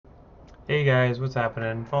Hey guys, what's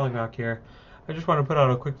happening? Falling Rock here. I just want to put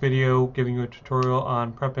out a quick video giving you a tutorial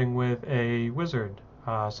on prepping with a wizard.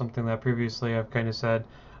 Something that previously I've kind of said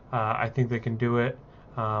I think they can do it,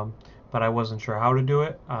 um, but I wasn't sure how to do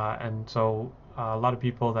it. And so a lot of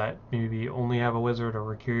people that maybe only have a wizard or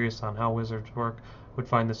were curious on how wizards work would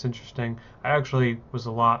find this interesting. I actually was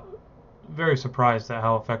very surprised at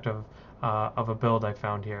how effective of a build I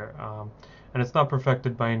found here. And it's not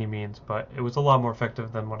perfected by any means, but it was a lot more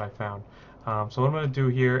effective than what I found. So what I'm going to do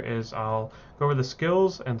here is I'll go over the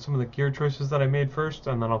skills and some of the gear choices that I made first,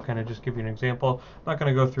 and then I'll kind of just give you an example. I'm not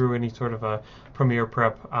going to go through any sort of a premiere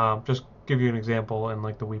prep, just give you an example in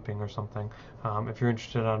like the weeping or something. If you're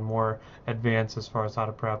interested on more advanced as far as how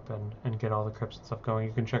to prep and get all the crypts and stuff going,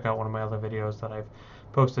 you can check out one of my other videos that I've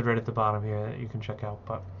posted right at the bottom here that you can check out.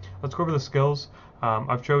 But let's go over the skills.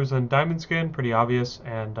 I've chosen Diamond Skin, pretty obvious,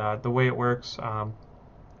 and the way it works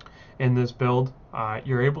in this build,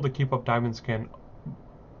 you're able to keep up Diamond Skin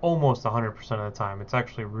almost 100% of the time. It's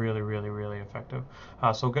actually really, really, really effective.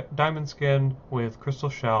 So Diamond Skin with Crystal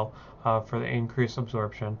Shell for the increased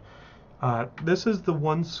absorption. This is the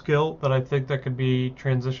one skill that I think that could be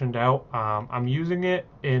transitioned out. I'm using it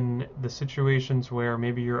in the situations where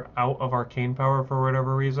maybe you're out of arcane power for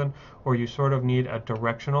whatever reason, or you sort of need a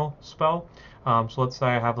directional spell. So let's say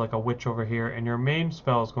I have like a witch over here, and your main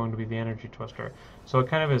spell is going to be the energy twister. So it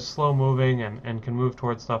kind of is slow moving and can move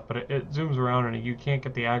towards stuff, but it zooms around and you can't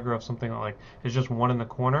get the aggro of something that like is just one in the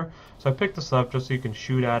corner. So I picked this up just so you can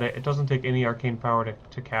shoot at it. It doesn't take any arcane power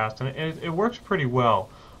to cast, and it works pretty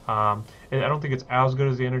well. I don't think it's as good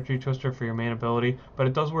as the Energy Twister for your main ability, but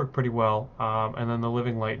it does work pretty well. And then the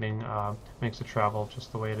Living Lightning makes it travel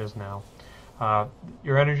just the way it is now.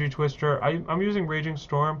 Your Energy Twister, I'm using Raging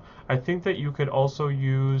Storm. I think that you could also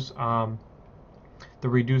use the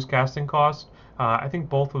reduced casting cost. I think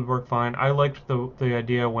both would work fine. I liked the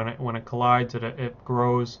idea when it collides, it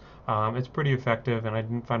grows. It's pretty effective, and I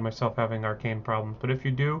didn't find myself having arcane problems. But if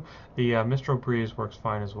you do, the Mistral Breeze works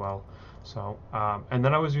fine as well. So, and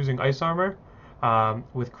then I was using Ice Armor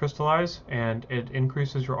with Crystallize, and it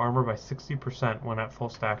increases your armor by 60% when at full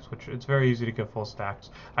stacks, which it's very easy to get full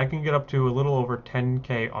stacks. I can get up to a little over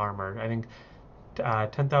 10k armor. I think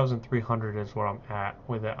 10,300 is what I'm at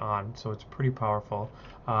with it on, so it's pretty powerful.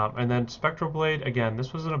 And then Spectral Blade, again,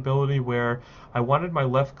 this was an ability where I wanted my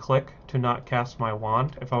left click to not cast my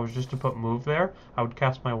wand. If I was just to put move there, I would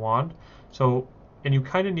cast my wand. So, and you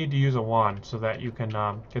kind of need to use a wand so that you can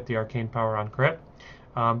get the arcane power on crit.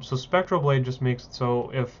 So Spectral Blade just makes it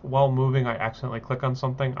so if while moving I accidentally click on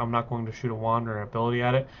something, I'm not going to shoot a wand or an ability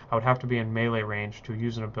at it. I would have to be in melee range to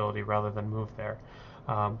use an ability rather than move there.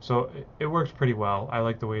 So it works pretty well. I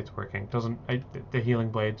like the way it's working. The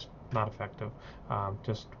healing blade's not effective,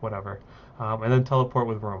 just whatever. And then teleport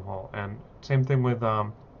with Wormhole, and same thing with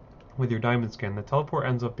your Diamond Skin. The teleport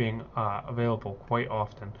ends up being available quite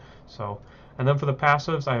often. So, and then for the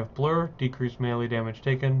passives, I have Blur, decreased melee damage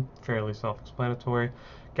taken, fairly self-explanatory.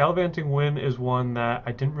 Gallivanting Wind is one that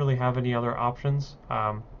I didn't really have any other options.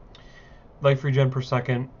 Life regen per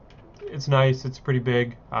second, it's nice, it's pretty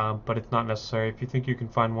big, but it's not necessary. If you think you can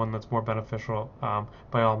find one that's more beneficial,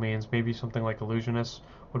 by all means, maybe something like Illusionist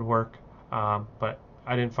would work, but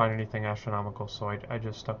I didn't find anything astronomical, so I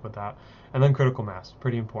just stuck with that. And then Critical Mass,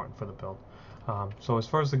 pretty important for the build. So as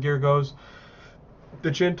far as the gear goes, the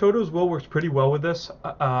Chantoto's will works pretty well with this.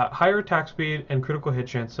 Higher attack speed and critical hit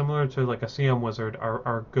chance, similar to like a CM wizard,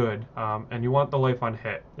 are good, and you want the life on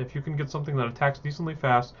hit. If you can get something that attacks decently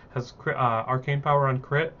fast, has arcane power on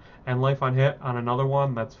crit, and life on hit on another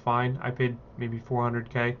one, that's fine. I paid maybe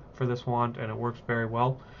 400k for this wand, and it works very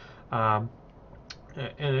well. Um,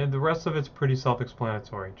 and the rest of it's pretty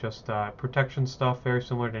self-explanatory. Just protection stuff, very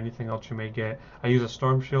similar to anything else you may get. I use a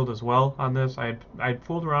storm shield as well on this. I'd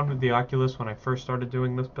fooled around with the Oculus when I first started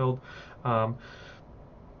doing this build. Um,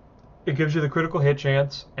 it gives you the critical hit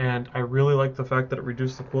chance, and I really like the fact that it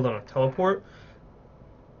reduced the cooldown of teleport.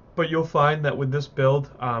 But you'll find that with this build,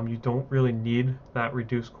 you don't really need that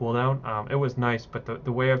reduced cooldown. It was nice, but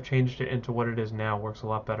the way I've changed it into what it is now works a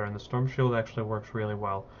lot better, and the Storm Shield actually works really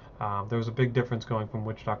well. There was a big difference going from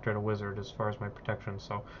Witch Doctor to Wizard as far as my protection,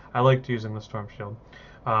 so I liked using the Storm Shield.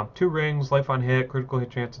 2 rings, life on hit, critical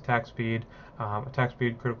hit chance, attack speed,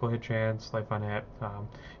 critical hit chance, life on hit,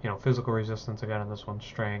 physical resistance again in this one,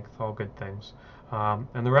 strength, all good things.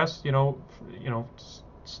 And the rest,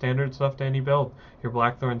 standard stuff to any build. Your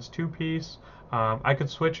Blackthorn's 2-piece. I could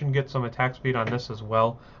switch and get some attack speed on this as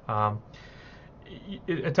well.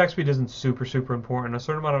 attack speed isn't super important. A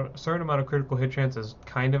certain amount of critical hit chance is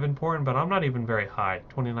kind of important, but I'm not even very high,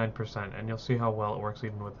 29%, and you'll see how well it works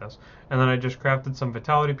even with this. And then I just crafted some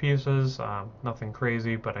vitality pieces, nothing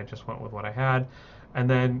crazy, but I just went with what I had. And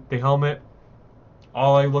then the helmet,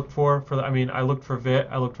 all I looked for the, I mean, I looked for Vit,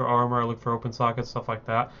 I looked for armor, I looked for open sockets, stuff like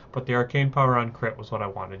that. But the arcane power on crit was what I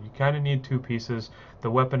wanted. You kind of need two pieces. The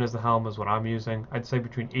weapon as the helm is what I'm using. I'd say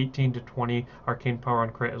between 18 to 20 arcane power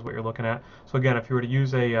on crit is what you're looking at. So again, if you were to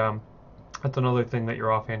use that's another thing that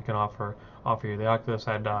your offhand can offer you. The Oculus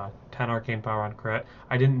had 10 arcane power on crit.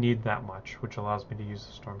 I didn't need that much, which allows me to use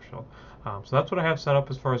the storm shield. So that's what I have set up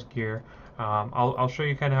as far as gear. I'll show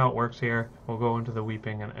you kind of how it works here. We'll go into the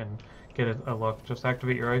weeping and get a look. Just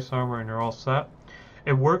activate your ice armor and you're all set.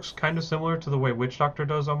 It works kind of similar to the way Witch Doctor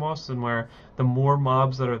does almost, and where the more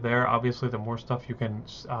mobs that are there, obviously the more stuff you can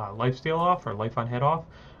lifesteal off or life on hit off.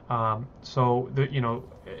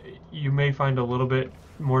 You may find a little bit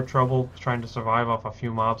more trouble trying to survive off a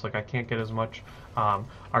few mobs. Like I can't get as much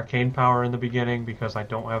arcane power in the beginning because I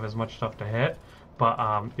don't have as much stuff to hit.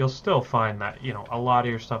 But you'll still find that a lot of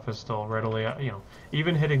your stuff is still readily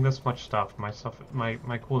even hitting this much stuff. My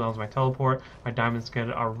cooldowns, my teleport, my diamond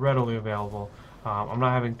skin are readily available. I'm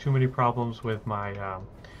not having too many problems with my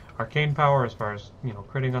arcane power as far as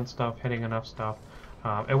critting on stuff, hitting enough stuff.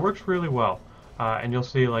 It works really well. And you'll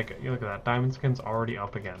see, like, you look at that, diamond skin's already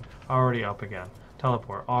up again,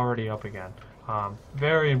 teleport already up again.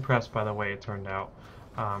 Very impressed by the way it turned out.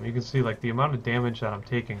 You can see like the amount of damage that I'm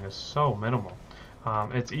taking is so minimal.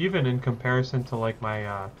 It's even in comparison to like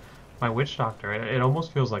my Witch Doctor. It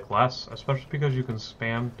almost feels like less, especially because you can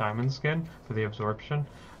spam diamond skin for the absorption.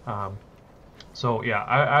 So yeah,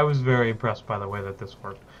 I was very impressed by the way that this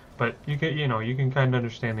worked. But you can kind of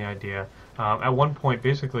understand the idea. At one point,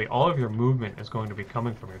 basically, all of your movement is going to be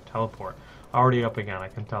coming from your teleport. Already up again, I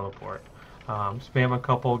can teleport. Spam a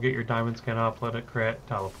couple, get your diamond skin up, let it crit,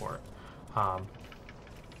 teleport.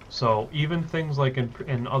 So even things like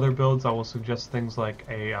in other builds, I will suggest things like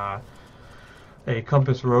a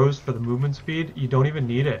compass rose for the movement speed. You don't even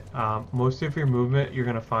need it. Most of your movement you're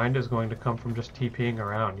going to find is going to come from just TPing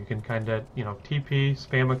around. You can kind of TP,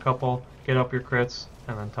 spam a couple, get up your crits,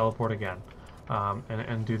 and then teleport again.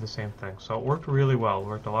 And do the same thing. So it worked really well. It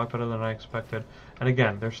worked a lot better than I expected. And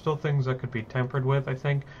again, there's still things that could be tempered with, I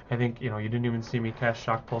think. You didn't even see me cast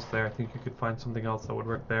Shock Pulse there. I think you could find something else that would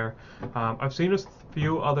work there. I've seen a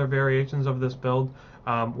few other variations of this build.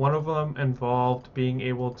 One of them involved being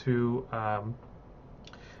able to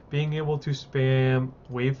spam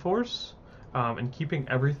Wave Force and keeping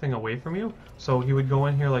everything away from you. So he would go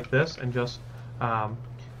in here like this and just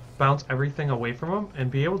bounce everything away from him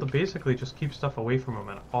and be able to basically just keep stuff away from him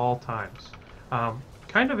at all times.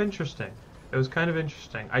 Kind of interesting. It was kind of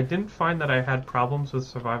interesting. I didn't find that I had problems with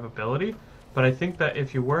survivability, but I think that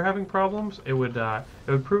if you were having problems, it would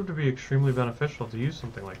prove to be extremely beneficial to use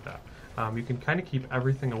something like that. You can kind of keep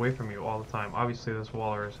everything away from you all the time. Obviously, this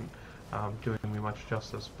Waller isn't doing me much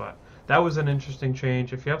justice, but that was an interesting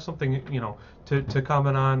change. If you have something to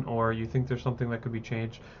comment on, or you think there's something that could be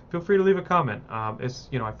changed, feel free to leave a comment.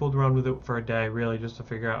 I fooled around with it for a day really just to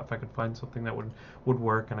figure out if I could find something that would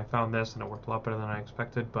work, and I found this and it worked a lot better than I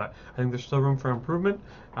expected. But I think there's still room for improvement,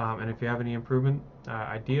 and if you have any improvement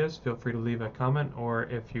ideas, feel free to leave a comment, or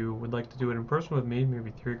if you would like to do it in person with me,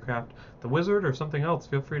 maybe Theorycraft the Wizard or something else,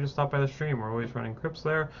 feel free to stop by the stream. We're always running crypts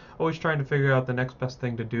there, always trying to figure out the next best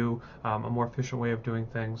thing to do, a more efficient way of doing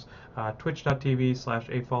things.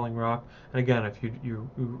 Twitch.tv/afallingrock. And again, if you're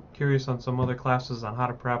curious on some other classes on how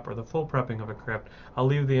to prep or the full prepping of a crypt, I'll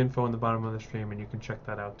leave the info in the bottom of the stream and you can check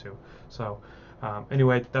that out too. So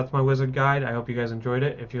anyway, that's my wizard guide. I hope you guys enjoyed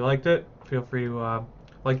it. If you liked it, feel free to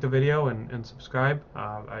like the video and subscribe.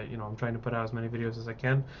 I'm trying to put out as many videos as I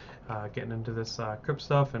can, getting into this crypt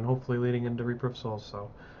stuff and hopefully leading into Reaper of Souls. So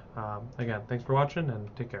again, thanks for watching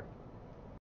and take care.